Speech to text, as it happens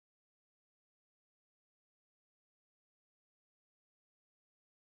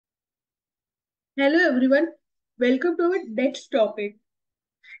Hello everyone, welcome to our next topic.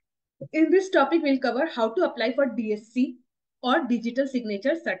 In this topic, we'll cover how to apply for DSC or Digital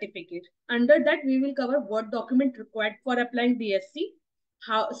Signature Certificate. Under that, we will cover what document required for applying DSC,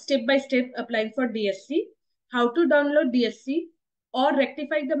 how step by step applying for DSC, how to download DSC or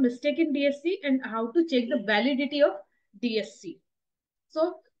rectify the mistake in DSC, and how to check the validity of DSC.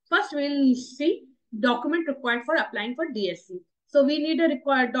 So first we'll see document required for applying for DSC. So we need a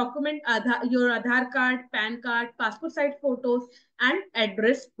required document, your Aadhaar card, PAN card, passport size photos, and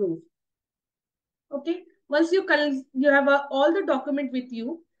address proof. Okay. Once you have all the document with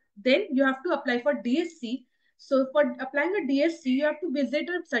you, then you have to apply for DSC. So for applying a DSC, you have to visit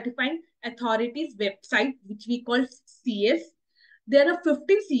a certifying authorities website, which we call CS. There are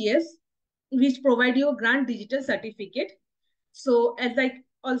 50 CS which provide you a grant digital certificate. So as I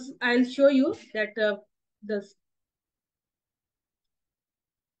also, I'll show you that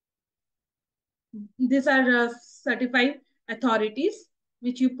these are certified authorities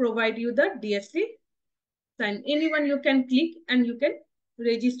which you provide you the DSC. And anyone you can click and you can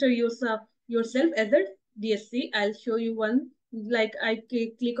register yourself as a DSC. I'll show you one. Like I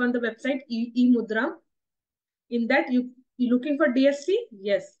click on the website e-Mudra. In that you looking for DSC?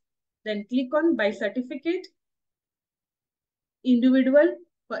 Yes. Then click on buy certificate. Individual,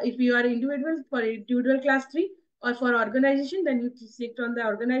 if you are individual, for individual class 3, or for organization, then you click on the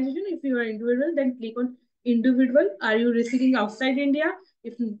organization. If you are individual, then click on individual. Are you residing outside India?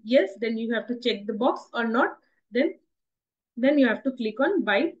 If yes, then you have to check the box, or not, then you have to click on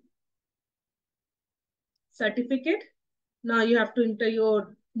buy certificate. Now you have to enter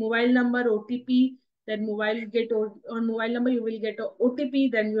your mobile number, OTP. Then on mobile number you will get a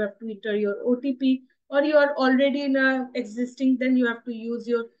OTP. Then you have to enter your OTP, or you are already in a existing. Then you have to use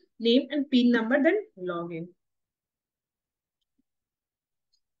your name and PIN number. Then log in.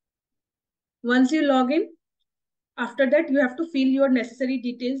 Once you log in, after that you have to fill your necessary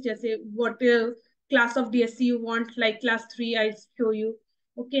details. Just say what class of DSC you want. Like class 3, I show you.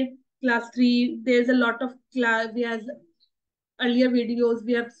 Okay, class 3. There's a lot of class. There's earlier videos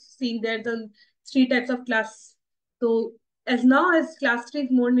we have seen there the 3 types of class. So as now as class 3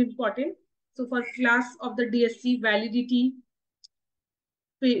 is more important. So for class of the DSC validity,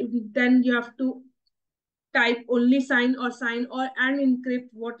 then you have to type only sign or and encrypt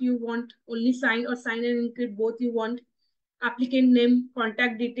what you want. Only sign or sign and encrypt both you want. Applicant name,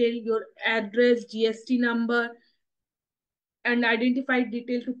 contact detail, your address, GST number, and identified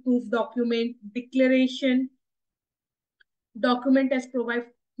detail to proof document, declaration, document as provide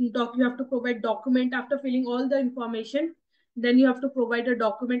you have to provide document after filling all the information. Then you have to provide a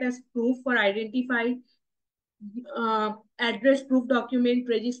document as proof for identify, address proof document,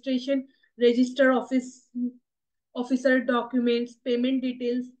 registration, register officer documents, payment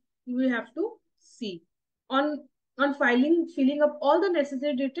details. You will have to see on filling up all the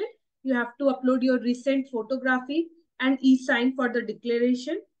necessary detail. You have to upload your recent photography and e-sign for the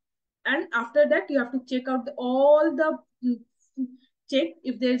declaration. And after that you have to check out all the check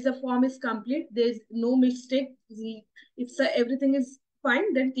if there is a form is complete, there's no mistake. If everything is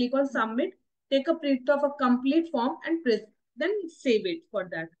fine, then click on submit. Take a print of a complete form and press, then save it. For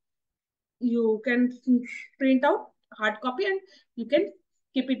that you can print out hard copy and you can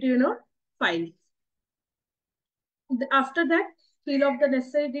keep it in your file. After that, fill up the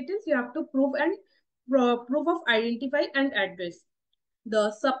necessary details. You have to prove proof of identify and address.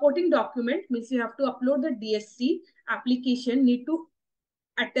 The supporting document means you have to upload the DSC application, need to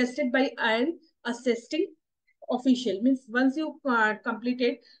attested by an assisting official. Means once you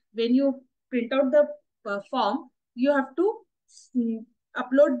completed, when you print out the form, you have to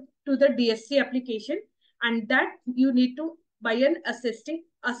upload to the DSC application, and that you need to by an assisted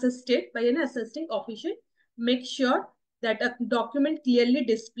by an assisting official. Make sure that a document clearly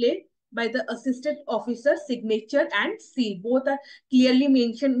displayed by the assistant officer signature and seal. Both are clearly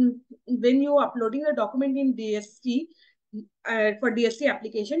mentioned when you are uploading a document in DSC. For DSC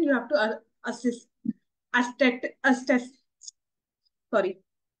application, you have to assist attest sorry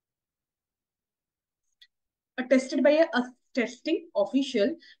attested by a attesting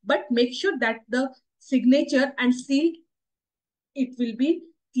official, but make sure that the signature and seal, it will be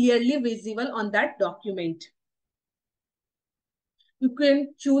clearly visible on that document. You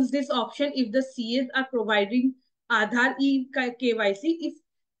can choose this option if the CAs are providing Aadhaar KYC. If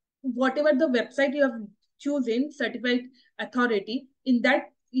whatever the website you have chosen, certified authority, in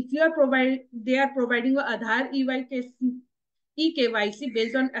that if you are they are providing a Aadhaar eKYC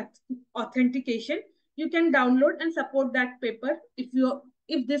based on authentication, you can download and support that paper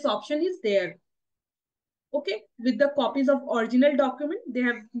if this option is there. Okay, with the copies of original document, they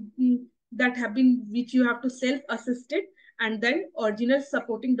have that have been, which you have to self-assist it, and then original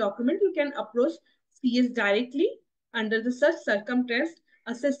supporting document you can approach CS directly. Under the such circumstance,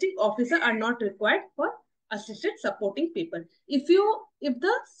 assisting officer are not required for assisted supporting paper. If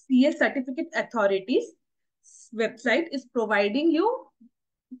the CS certificate authorities website is providing you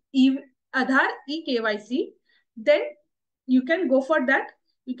e Aadhaar eKYC, then you can go for that.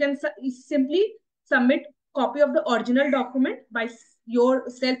 You can simply submit copy of the original document by your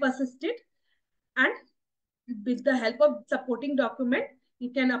self-assisted, and with the help of supporting document,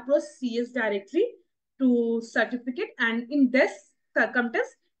 you can approach CS directly to certificate. And in this circumstance,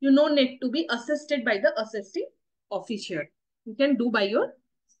 you no need to be assisted by the assisting officer. You can do by yourself.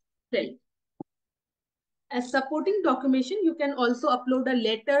 As supporting documentation, you can also upload a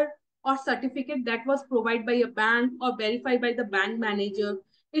letter or certificate that was provided by a bank or verified by the bank manager.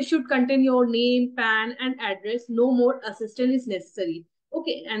 It should contain your name, PAN, and address. No more assistance is necessary.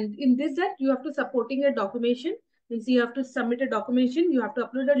 Okay, and in this that you have to supporting a documentation. Means you have to submit a documentation. You have to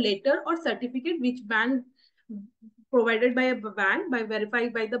upload a letter or certificate which bank provided by a bank, by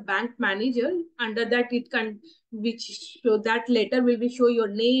verified by the bank manager. Under that it can, which show that letter will be show your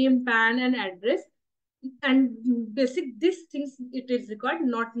name, PAN, and address, and basic these things it is required,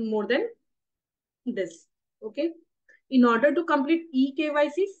 not more than this. Okay, in order to complete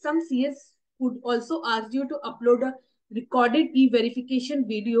eKYC, some CS would also ask you to upload a recorded e-verification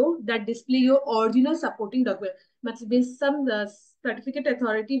video that display your original supporting document. Must be some certificate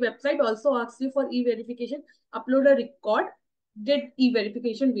authority website also asks you for e-verification. Upload a record did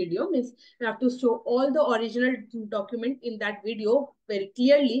e-verification video, means you have to show all the original document in that video very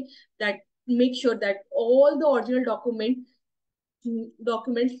clearly, that make sure that all the original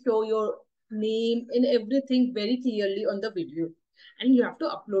documents show your name and everything very clearly on the video, and you have to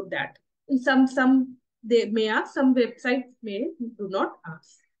upload that. In some they may ask, some websites may do not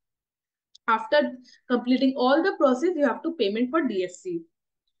ask. After completing all the process, you have to payment for DSC.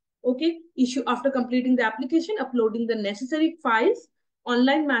 Okay, issue after completing the application, uploading the necessary files,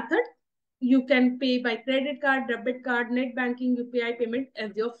 online method, you can pay by credit card, debit card, net banking, UPI payment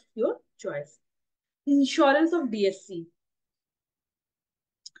as of your choice. Insurance of DSC.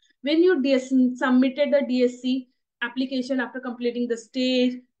 When you submitted the DSC application after completing the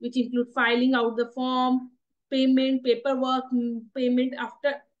stage, which include filing out the form, payment, paperwork, payment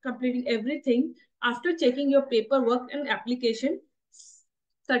after completing everything, after checking your paperwork and application,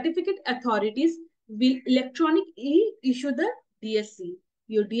 certificate authorities will electronically issue the DSC.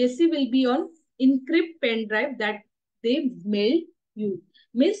 Your DSC will be on encrypt pen drive that they mail you.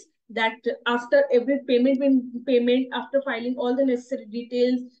 Means that after every payment, after filing all the necessary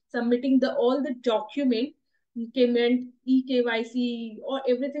details, submitting the all the document, payment, eKYC, or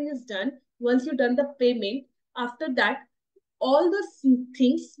everything is done. Once you done the payment, after that, all the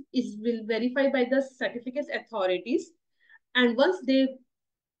things is will verify by the certificates authorities, and once they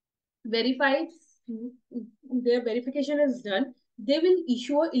verify, their verification is done, they will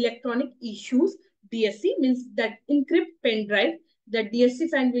issue electronic issues DSC, means that encrypt pen drive. The DSC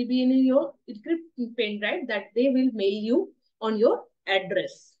sign will be in your encrypt pen drive that they will mail you on your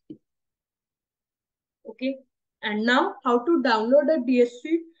address. Okay, and now how to download a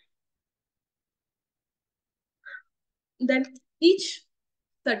DSC. Then each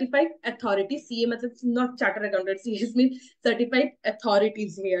certified authority, CA means not chartered accountant, CA means certified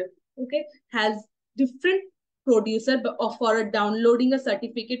authorities here, okay, has different producer for downloading a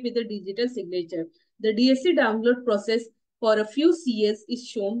certificate with a digital signature. The DSC download process for a few CAs is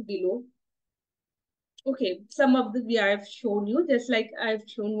shown below. Okay, some of the I have shown you, just like I've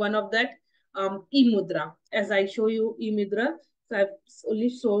shown one of that eMudra. As I show you eMudra, so I've only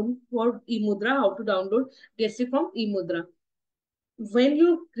shown for eMudra how to download DSC from eMudra. When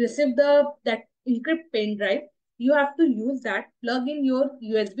you receive that encrypt pen drive, you have to use that, plug in your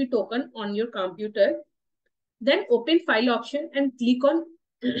USB token on your computer, then open file option and click on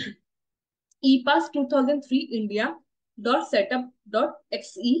ePass 2003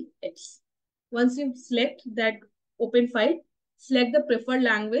 India.setup.xex. Once you select that open file, select the preferred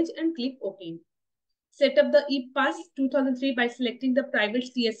language and click OK. Set up the ePass 2003 by selecting the private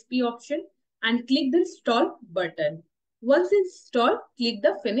CSP option and click the install button. Once installed, click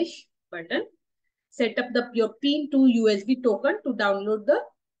the finish button. Set up your PIN to USB token to download the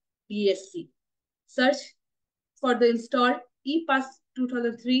DSC. Search for the installed ePass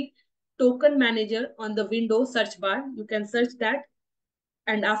 2003 token manager on the Windows search bar. You can search that.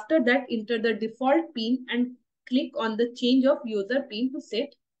 And after that, enter the default PIN and click on the change of user PIN to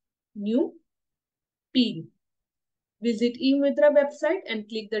set new PIN. Visit eMudra website and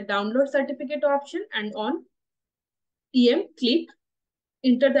click the download certificate option, and on EM click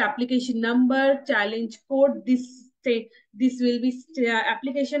enter the application number, challenge code. This will be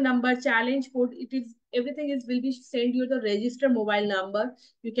application number, challenge code. It is everything is will be send you the register mobile number.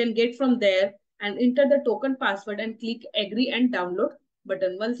 You can get from there and enter the token password and click agree and download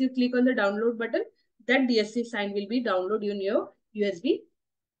button. Once you click on the download button, that DSC sign will be download in your USB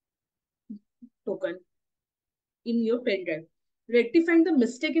token in your pen drive. Rectifying the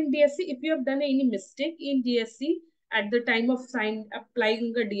mistake in DSC. If you have done any mistake in DSC at the time of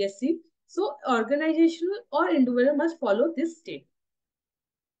applying a DSC, so organizational or individual must follow this step.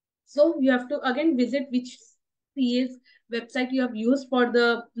 So you have to again visit which CA's website you have used for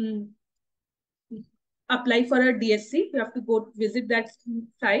the apply for a DSC. You have to go visit that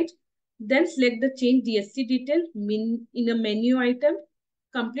site. Then select the change DSC detail in a menu item.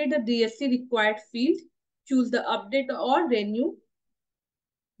 Complete the DSC required field. Choose the update or renew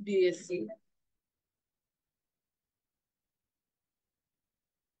DSC.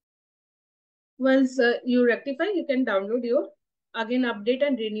 Once you rectify, you can download your again update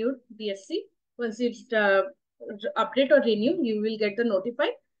and renew DSC. Once it's update or renew, you will get the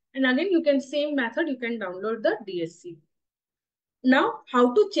notified. And again, you can same method, you can download the DSC. Now,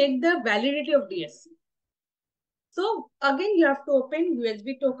 how to check the validity of DSC? So again, you have to open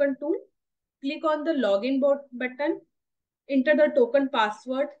USB token tool. Click on the login button. Enter the token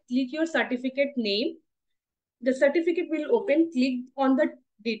password. Click your certificate name. The certificate will open. Click on the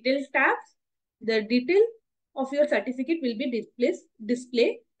details tab. The detail of your certificate will be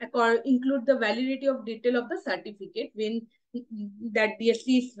display. Include the validity of detail of the certificate when that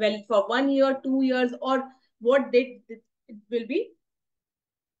DSC is valid for 1 year, 2 years, or what date it will be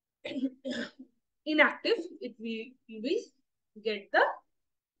inactive. You will get the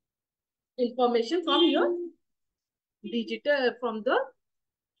information from your digital from the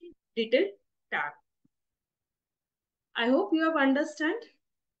detail tab. I hope you have understand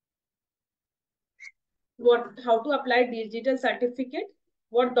how to apply digital certificate,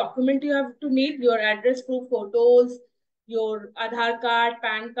 what document you have to need, your address proof, photos, your Aadhaar card,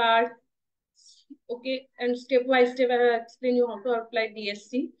 PAN card. Okay, and step by step I will explain you how to apply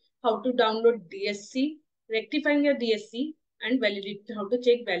DSC, how to download DSC, rectifying your DSC, and validity, how to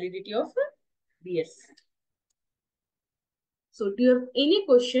check validity of DSC. So do you have any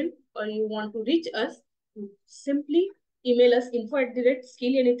question or you want to reach us, simply email us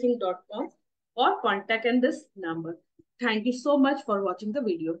info@skillanything.com or contact in this number. Thank you so much for watching the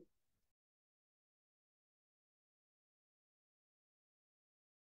video.